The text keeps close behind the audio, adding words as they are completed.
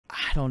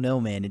I don't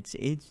know, man. It's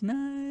not.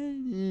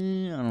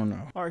 I don't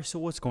know. All right, so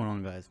what's going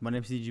on, guys? My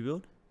name is CG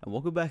Build, and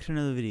welcome back to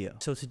another video.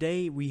 So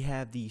today we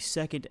have the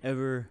second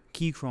ever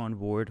Keychron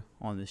board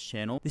on this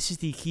channel. This is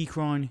the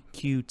Keychron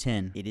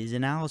Q10. It is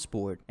an Alice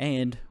board,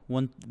 and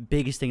one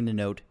biggest thing to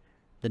note: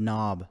 the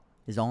knob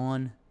is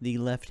on the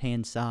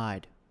left-hand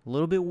side. A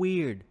little bit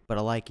weird, but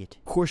I like it.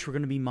 Of course, we're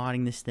going to be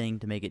modding this thing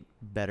to make it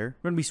better.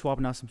 We're going to be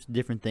swapping out some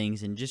different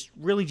things and just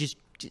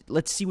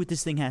let's see what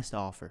this thing has to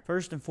offer.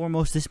 First and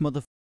foremost, this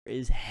motherfucker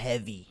is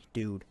heavy,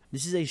 dude.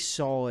 This is a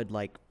solid,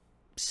 like,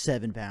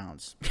 7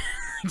 pounds.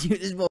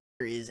 Dude, this motherfucker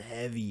is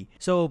heavy.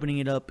 So opening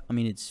it up, I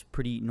mean, it's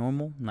pretty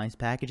normal, nice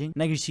packaging.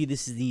 Now you can see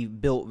this is the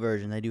built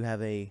version. They do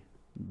have a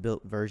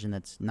built version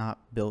that's not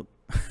built.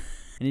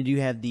 And they do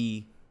have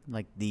the,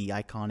 like, the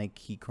iconic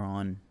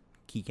Keychron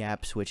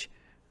keycaps, which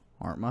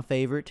aren't my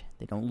favorite.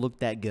 They don't look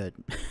that good.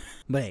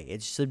 But hey,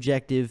 it's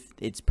subjective.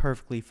 It's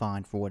perfectly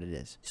fine for what it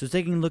is. So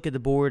taking a look at the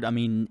board, I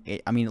mean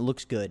it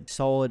looks good.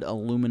 Solid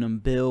aluminum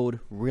build,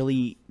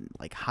 really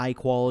like high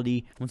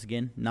quality. Once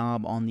again,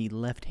 knob on the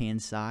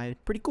left-hand side.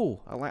 Pretty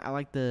cool. I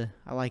like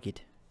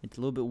it. It's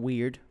a little bit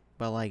weird,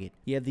 but I like it.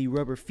 You have the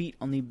rubber feet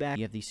on the back.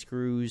 You have the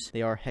screws.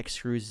 They are hex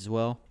screws as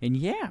well. And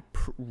yeah,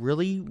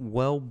 really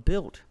well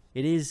built.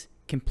 It is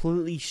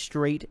completely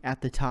straight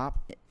at the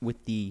top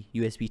with the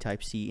USB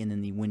Type-C and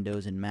then the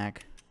Windows and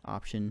Mac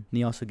option. And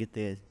you also get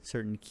the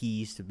certain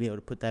keys to be able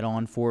to put that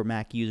on for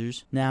Mac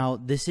users. Now,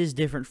 this is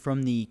different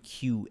from the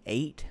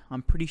Q8.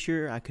 I'm pretty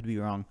sure. I could be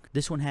wrong.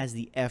 This one has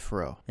the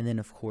F-row. And then,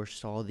 of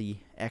course, all the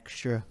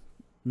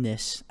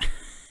extra-ness.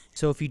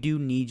 So if you do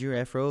need your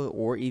F-row,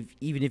 or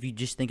even if you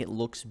just think it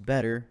looks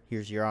better,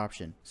 here's your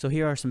option. So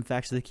here are some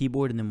facts of the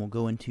keyboard, and then we'll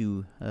go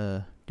into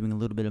doing a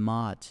little bit of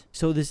mods.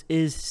 So this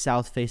is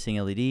south-facing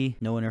LED,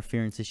 no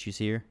interference issues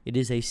here. It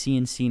is a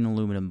CNC and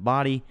aluminum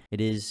body.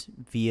 It is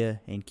VIA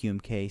and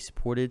QMK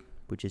supported,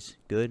 which is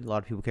good. A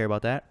lot of people care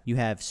about that. You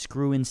have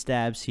screw-in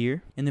stabs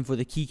here. And then for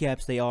the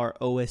keycaps, they are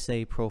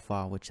OSA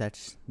profile, which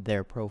that's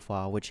their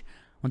profile, which,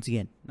 once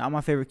again, not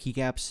my favorite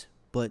keycaps,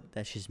 but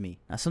that's just me.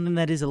 Now, something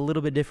that is a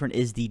little bit different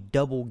is the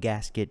double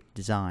gasket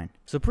design.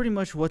 So pretty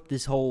much what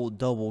this whole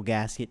double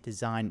gasket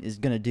design is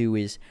going to do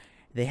is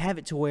they have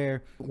it to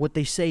where what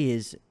they say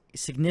is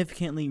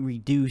significantly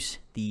reduce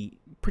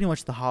pretty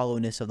much the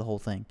hollowness of the whole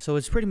thing. So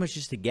it's pretty much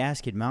just a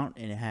gasket mount,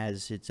 and it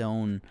has its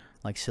own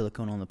like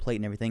silicone on the plate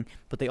and everything,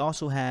 but they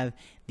also have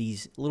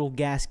these little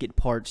gasket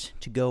parts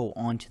to go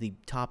onto the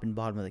top and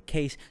bottom of the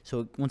case,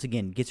 so it, once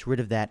again, gets rid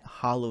of that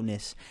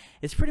hollowness.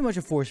 It's pretty much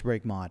a force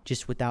break mod,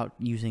 just without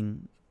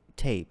using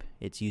tape.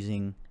 It's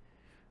using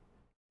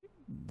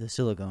the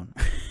silicone.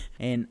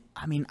 And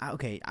I mean,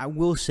 okay, I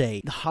will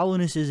say the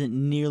hollowness isn't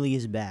nearly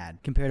as bad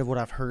compared to what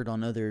I've heard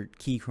on other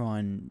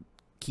Keychron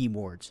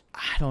keyboards.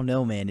 I don't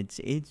know, man. It's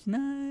not.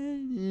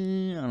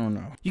 I don't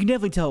know. You can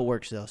definitely tell it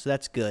works though, so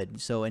that's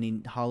good. So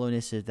any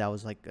hollowness, if that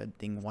was like a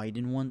thing why you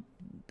didn't want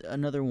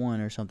another one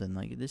or something,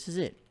 like this is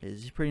it.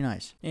 It's pretty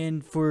nice.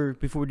 And before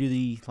we do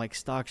the like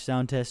stock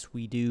sound test,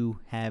 we do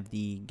have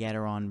the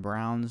Gateron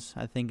Browns.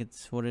 I think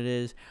it's what it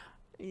is.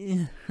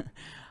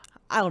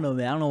 I don't know,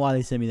 man. I don't know why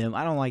they sent me them.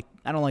 I don't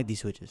like these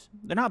switches.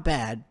 They're not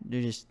bad.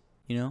 They're just,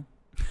 you know.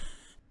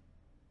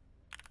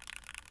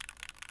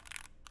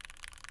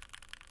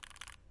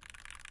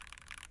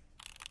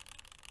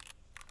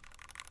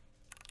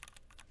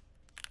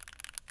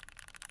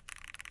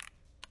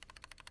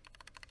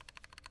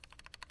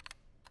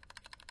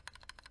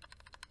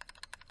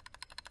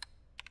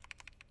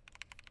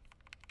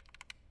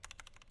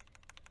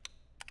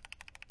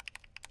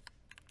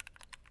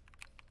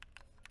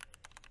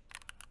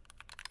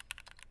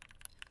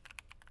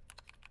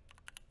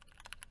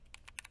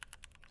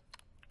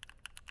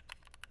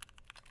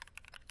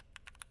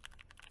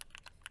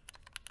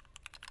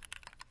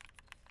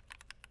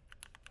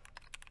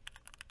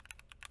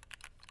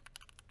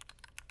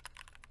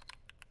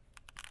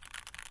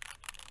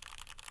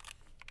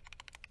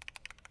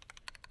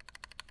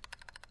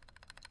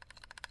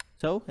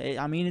 So,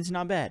 I mean, it's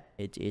not bad.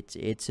 It's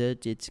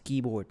a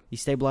keyboard.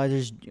 These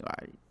stabilizers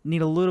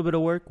need a little bit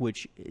of work,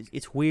 which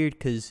it's weird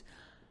because,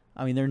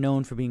 I mean, they're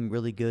known for being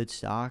really good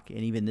stock, and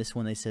even this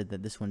one, they said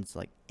that this one's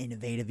like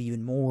innovative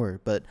even more,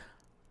 but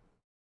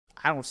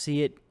I don't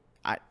see it.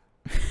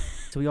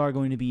 So we are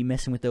going to be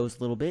messing with those a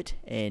little bit,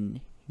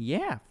 and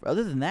yeah,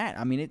 other than that,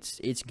 I mean,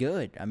 it's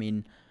good. I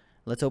mean,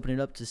 let's open it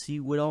up to see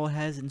what all it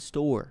has in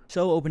store.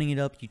 So opening it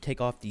up, you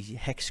take off these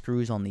hex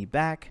screws on the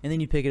back, and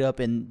then you pick it up,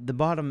 and the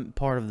bottom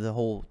part of the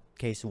whole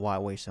case is why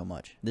it weighs so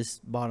much. This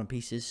bottom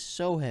piece is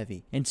so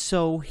heavy. And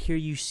so here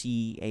you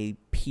see a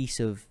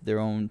piece of their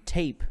own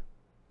tape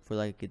for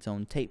like its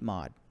own tape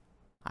mod.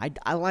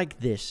 I like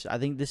this. I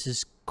think this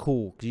is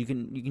cool because you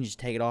can just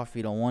take it off if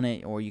you don't want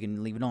it, or you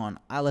can leave it on.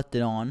 I left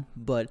it on,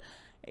 but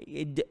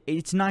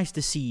it's nice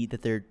to see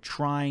that they're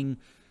trying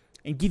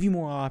and give you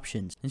more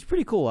options. It's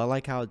pretty cool. I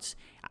like how it's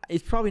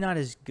probably not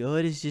as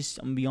good as just,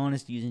 I'm gonna be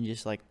honest, using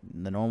just like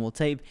the normal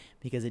tape,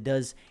 because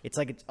it's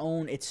like its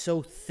own, it's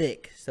so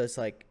thick, so it's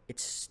like,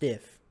 it's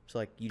stiff. So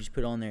like you just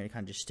put it on there and it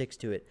kind of just sticks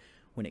to it,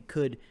 when it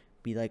could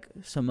be like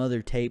some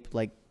other tape,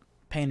 like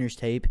painter's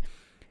tape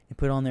and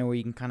put it on there where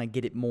you can kind of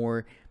get it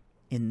more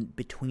in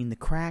between the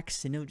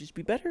cracks, and it'll just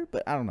be better.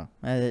 But I don't know,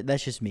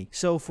 that's just me.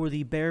 So for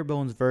the bare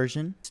bones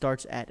version, it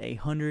starts at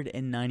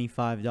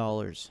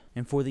 $195,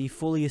 and for the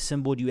fully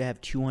assembled you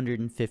have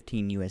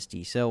 215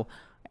 USD. So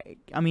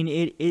I mean,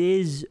 it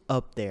is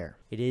up there.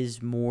 It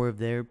is more of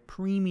their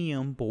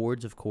premium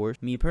boards, of course.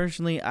 Me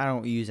personally, I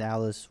don't use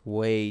Alice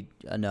way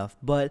enough,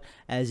 but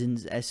as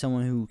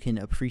someone who can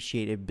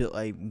appreciate a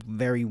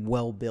very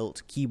well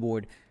built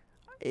keyboard,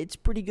 it's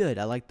pretty good.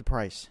 I like the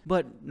price,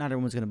 but not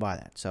everyone's gonna buy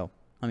that. So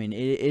I mean,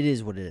 it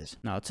is what it is.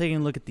 Now, taking a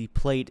look at the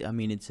plate, I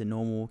mean, it's a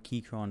normal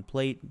Keychron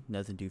plate,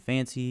 nothing too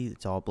fancy.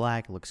 It's all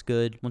black, it looks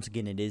good. Once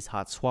again, it is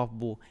hot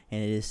swappable,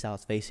 and it is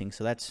south facing,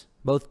 so that's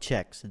both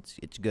checks.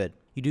 It's good.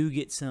 You do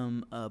get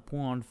some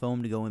pour-on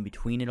foam to go in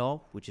between it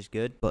all, which is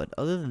good. But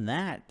other than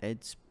that,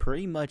 it's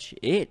pretty much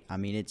it. I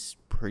mean, it's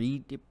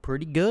pretty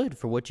good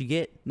for what you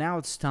get. Now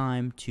it's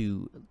time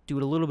to do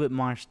it a little bit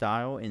my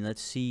style, and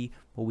let's see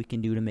what we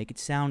can do to make it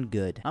sound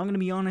good. I'm gonna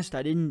be honest,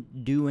 I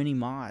didn't do any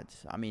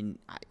mods. I mean,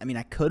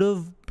 I could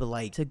have, but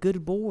like, it's a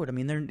good board. I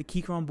mean, the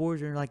Keychron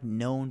boards are like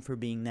known for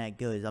being that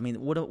good. I mean,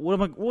 what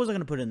was I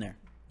gonna put in there?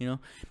 You know,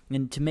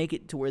 and to make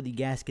it to where the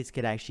gaskets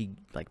could actually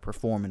like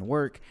perform and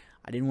work,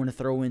 I didn't want to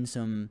throw in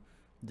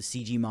the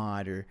CG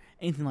mod or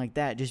anything like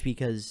that, just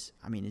because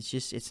I mean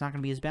it's not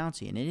gonna be as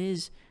bouncy, and it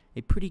is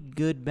a pretty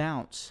good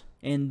bounce.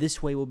 And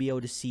this way we'll be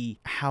able to see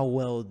how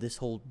well this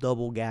whole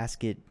double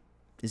gasket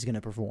is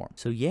gonna perform.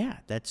 So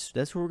yeah, that's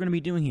what we're gonna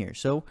be doing here.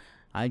 So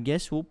I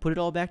guess we'll put it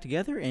all back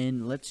together,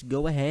 and let's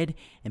go ahead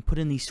and put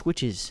in these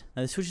switches.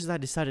 Now the switches I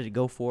decided to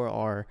go for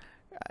are,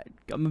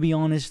 I'm gonna be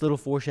honest, little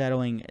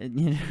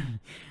foreshadowing,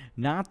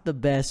 not the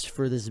best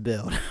for this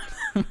build.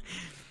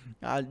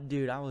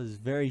 Dude, I was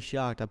very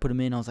shocked. I put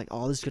them in, I was like,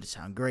 oh, this is gonna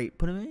sound great.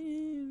 Put them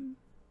in.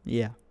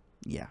 Yeah.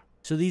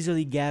 So these are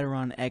the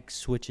Gateron X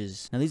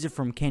switches. Now these are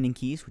from Canon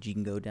Keys, which you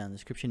can go down in the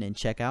description and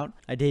check out.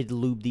 I did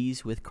lube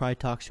these with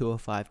Krytox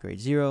 205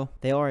 grade 0.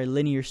 They are a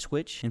linear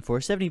switch, and for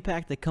a 70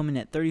 pack they come in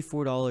at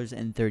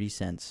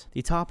 $34.30.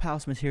 The top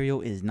house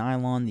material is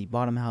nylon, the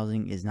bottom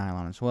housing is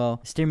nylon as well.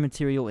 The steering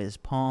material is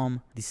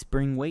palm. The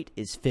spring weight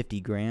is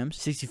 50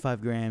 grams,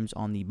 65 grams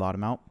on the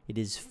bottom out. It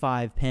is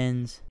 5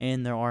 pins,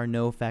 and there are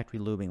no factory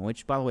lubing,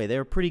 which by the way,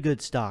 they're pretty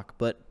good stock,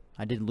 but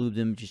I did lube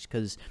them just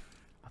because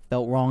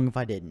felt wrong if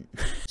I didn't.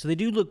 So they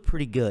do look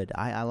pretty good.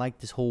 I like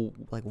this whole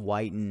like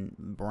white and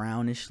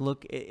brownish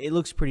look. It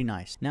looks pretty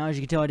nice. Now as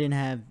you can tell, I didn't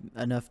have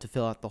enough to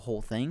fill out the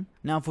whole thing.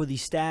 Now for the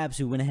stabs,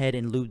 we went ahead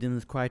and lubed them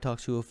with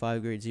Krytox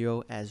 205 grade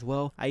 0 as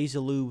well. I used a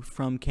lube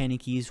from Canon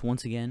Keys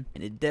once again,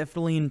 and it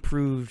definitely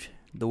improved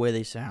the way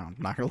they sound,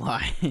 not gonna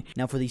lie.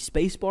 Now for the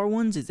spacebar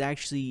ones, it's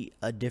actually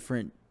a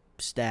different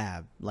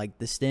stab. Like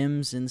the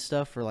stems and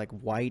stuff are like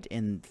white,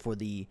 and for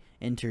the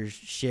enter,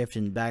 shift,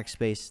 and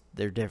backspace,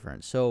 they're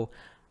different. So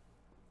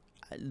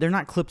they're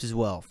not clipped as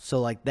well, so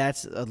like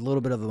that's a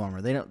little bit of a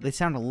bummer. They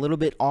sound a little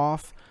bit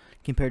off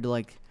compared to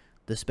like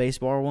the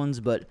spacebar ones,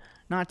 but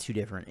not too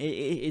different.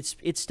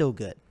 It's still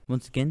good.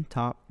 Once again,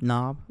 top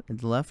knob at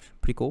the left,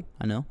 pretty cool.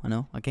 I know,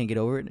 I can't get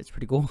over it. It's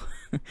pretty cool.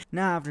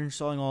 Now after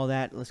installing all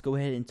that, let's go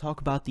ahead and talk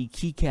about the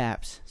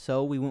keycaps.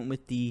 So we went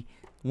with the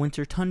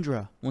Winter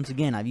Tundra. Once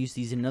again, I've used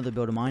these in another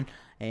build of mine,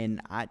 and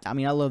I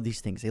mean, I love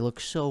these things. They look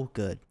so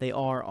good. They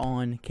are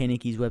on Canon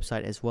Keys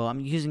website as well. I'm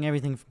using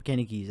everything from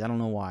Canon Keys. I don't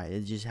know why.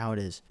 It's just how it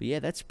is. But yeah,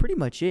 that's pretty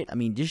much it. I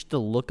mean, just the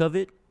look of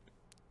it,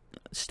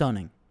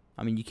 stunning.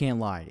 I mean, you can't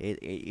lie.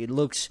 It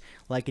looks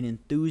like an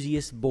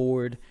enthusiast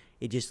board.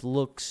 It just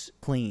looks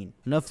clean.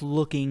 Enough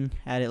looking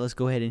at it. Let's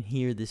go ahead and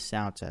hear this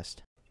sound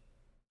test.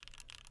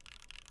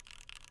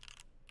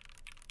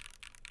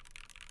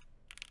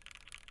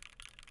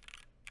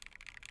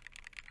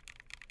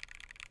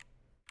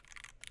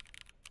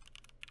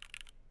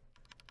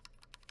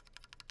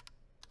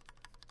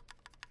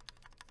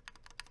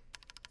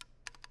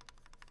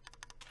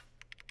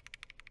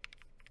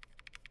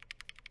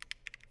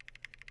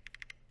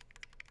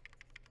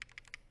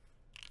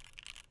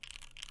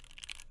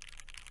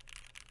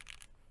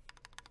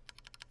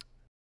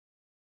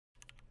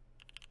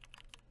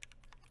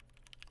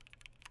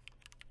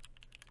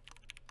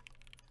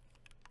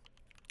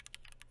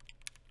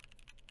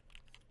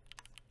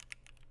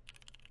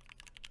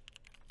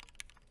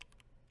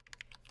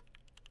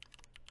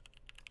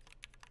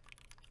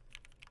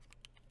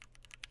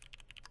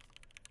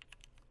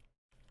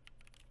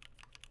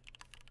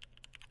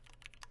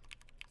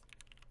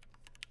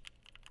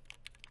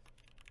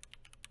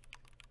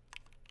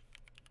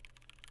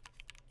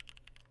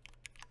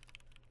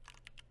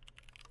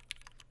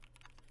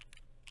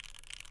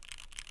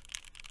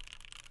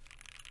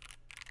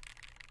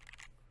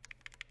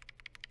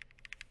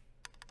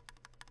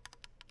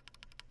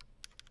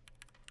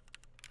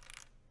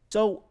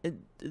 So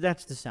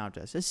that's the sound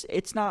test.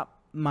 It's not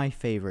my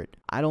favorite.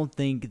 I don't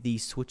think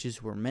these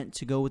switches were meant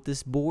to go with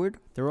this board.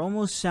 There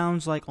almost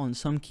sounds like on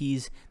some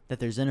keys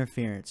that there's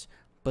interference,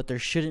 but there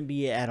shouldn't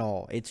be at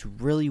all. It's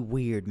really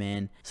weird,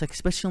 man. It's like,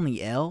 especially on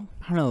the L,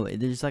 I don't know,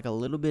 there's like a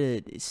little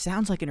bit of, it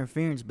sounds like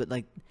interference, but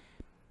like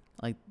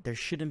Like, there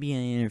shouldn't be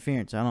any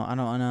interference. I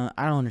don't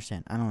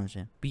understand.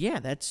 But yeah,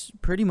 that's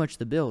pretty much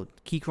the build.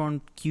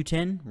 Keychron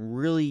Q10,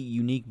 really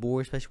unique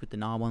board, especially with the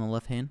knob on the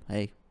left hand.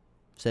 Hey,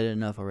 said it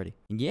enough already.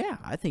 And yeah,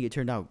 I think it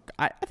turned out.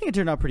 I think it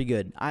turned out pretty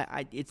good.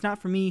 It's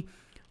not for me,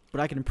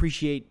 but I can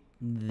appreciate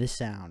the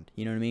sound.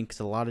 You know what I mean? Because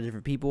a lot of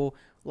different people,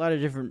 a lot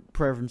of different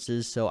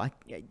preferences. So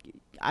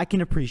I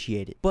can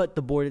appreciate it. But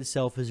the board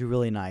itself is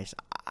really nice.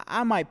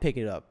 I might pick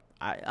it up.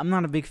 I'm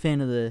not a big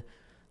fan of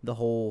the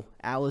whole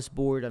Atlas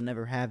board. I've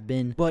never have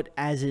been, but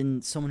as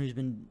in someone who's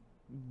been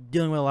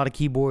dealing with a lot of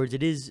keyboards,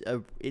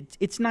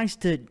 it's nice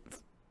to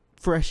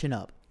freshen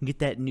up and get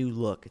that new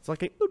look. It's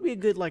like it would be a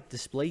good like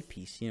display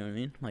piece, you know what I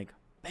mean? Like,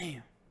 bam, you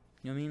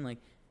know what I mean? Like,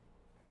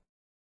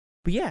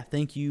 but yeah,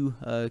 thank you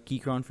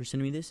Keychron for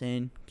sending me this,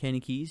 and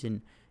Candy Keys,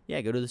 and yeah,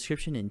 go to the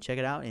description and check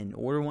it out and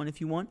order one if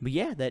you want. But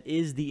yeah, that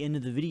is the end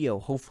of the video.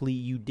 Hopefully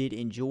you did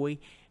enjoy,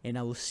 and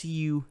I will see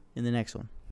you in the next one.